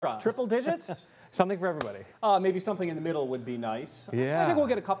Triple digits? Something for everybody. Maybe something in the middle would be nice. Yeah. I think we'll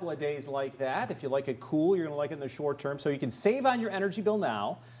get a couple of days like that. If you like it cool, you're going to like it in the short term. So you can save on your energy bill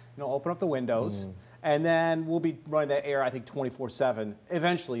now. Open up the windows. And then we'll be running that air, I think, 24/7.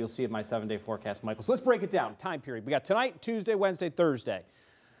 Eventually, you'll see it in my 7-day forecast, Michael. So let's break it down. Time period. We got tonight, Tuesday, Wednesday, Thursday.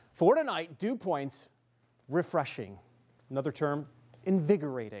 For tonight, dew points, refreshing. Another term,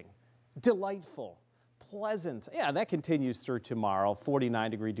 invigorating, delightful, pleasant. Yeah, that continues through tomorrow,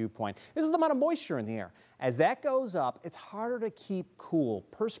 49-degree dew point. This is the amount of moisture in the air. As that goes up, it's harder to keep cool.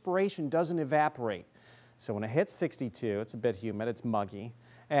 Perspiration doesn't evaporate. So when it hits 62, it's a bit humid, it's muggy.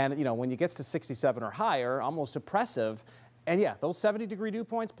 And, when it gets to 67 or higher, almost oppressive. And yeah, those 70-degree dew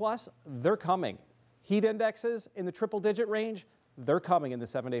points plus, they're coming. Heat indexes in the triple-digit range, they're coming in the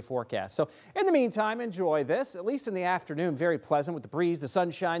 7-day forecast. So in the meantime, enjoy this, at least in the afternoon. Very pleasant with the breeze, the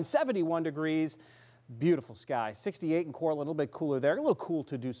sunshine, 71 degrees. Beautiful sky, 68 in Cortland, a little bit cooler there. A little cool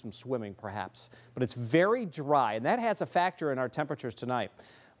to do some swimming, perhaps. But it's very dry, and that has a factor in our temperatures tonight.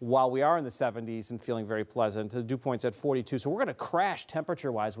 While we are in the 70s and feeling very pleasant, the dew point's at 42, so we're going to crash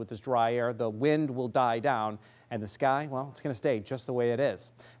temperature-wise with this dry air. The wind will die down, and the sky, well, it's going to stay just the way it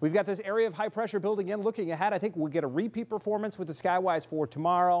is. We've got this area of high pressure building in. Looking ahead, I think we'll get a repeat performance with the Skywise for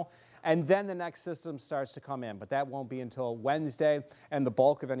tomorrow, and then the next system starts to come in, but that won't be until Wednesday, and the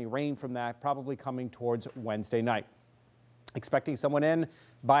bulk of any rain from that probably coming towards Wednesday night. Expecting someone in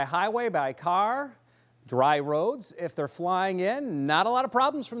by highway, by car. Dry roads, if they're flying in, not a lot of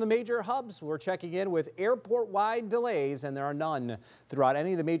problems from the major hubs. We're checking in with airport-wide delays, and there are none throughout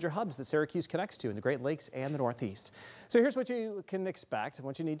any of the major hubs that Syracuse connects to in the Great Lakes and the Northeast. So here's what you can expect and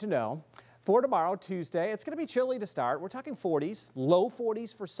what you need to know. For tomorrow, Tuesday, it's going to be chilly to start. We're talking 40s, low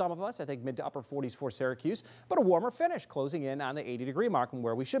 40s for some of us. I think mid to upper 40s for Syracuse, but a warmer finish closing in on the 80-degree mark and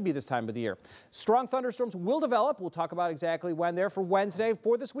where we should be this time of the year. Strong thunderstorms will develop. We'll talk about exactly when there for Wednesday.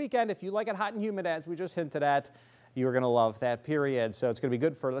 For this weekend, if you like it hot and humid, as we just hinted at, you're going to love that period. So it's going to be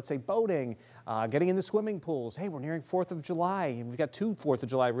good for, let's say, boating, getting in the swimming pools. Hey, we're nearing 4th of July. And we've got 2 4th of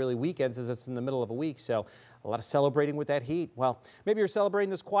July really weekends as it's in the middle of a week. So a lot of celebrating with that heat. Well, maybe you're celebrating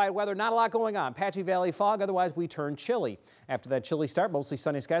this quiet weather. Not a lot going on. Patchy Valley fog. Otherwise, we turn chilly. After that chilly start, mostly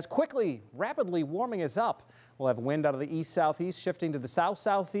sunny skies. Quickly, rapidly warming us up. We'll have wind out of the east-southeast, shifting to the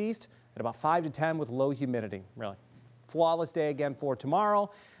south-southeast at about 5 to 10 with low humidity. Really flawless day again for tomorrow.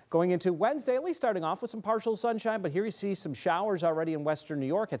 Going into Wednesday, at least starting off with some partial sunshine, but here you see some showers already in western New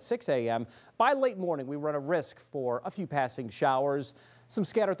York at 6 a.m. By late morning, we run a risk for a few passing showers. Some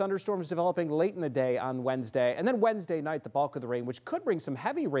scattered thunderstorms developing late in the day on Wednesday. And then Wednesday night, the bulk of the rain, which could bring some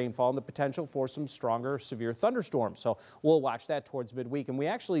heavy rainfall and the potential for some stronger, severe thunderstorms. So we'll watch that towards midweek. And we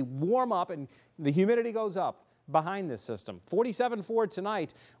actually warm up and the humidity goes up behind this system. 47 for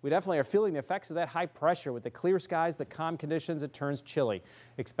tonight. We definitely are feeling the effects of that high pressure with the clear skies, the calm conditions. It turns chilly.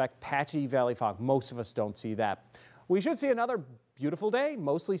 Expect patchy valley fog. Most of us don't see that. We should see another beautiful day.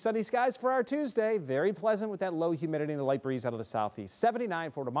 Mostly sunny skies for our Tuesday. Very pleasant with that low humidity and the light breeze out of the southeast.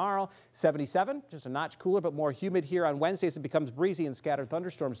 79 for tomorrow. 77, just a notch cooler but more humid here on Wednesday as it becomes breezy and scattered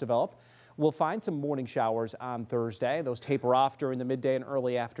thunderstorms develop. We'll find some morning showers on Thursday. Those taper off during the midday and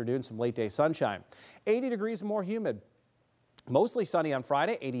early afternoon. Some late day sunshine. 80 degrees and more humid. Mostly sunny on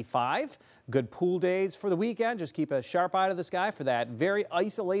Friday, 85. Good pool days for the weekend. Just keep a sharp eye to the sky for that very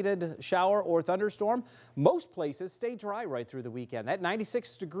isolated shower or thunderstorm. Most places stay dry right through the weekend. That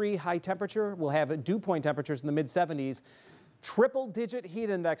 96-degree high temperature will have dew point temperatures in the mid-70s. Triple-digit heat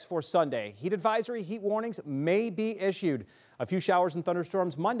index for Sunday. Heat advisory, heat warnings may be issued. A few showers and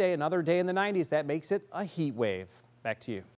thunderstorms Monday, another day in the 90s. That makes it a heat wave. Back to you.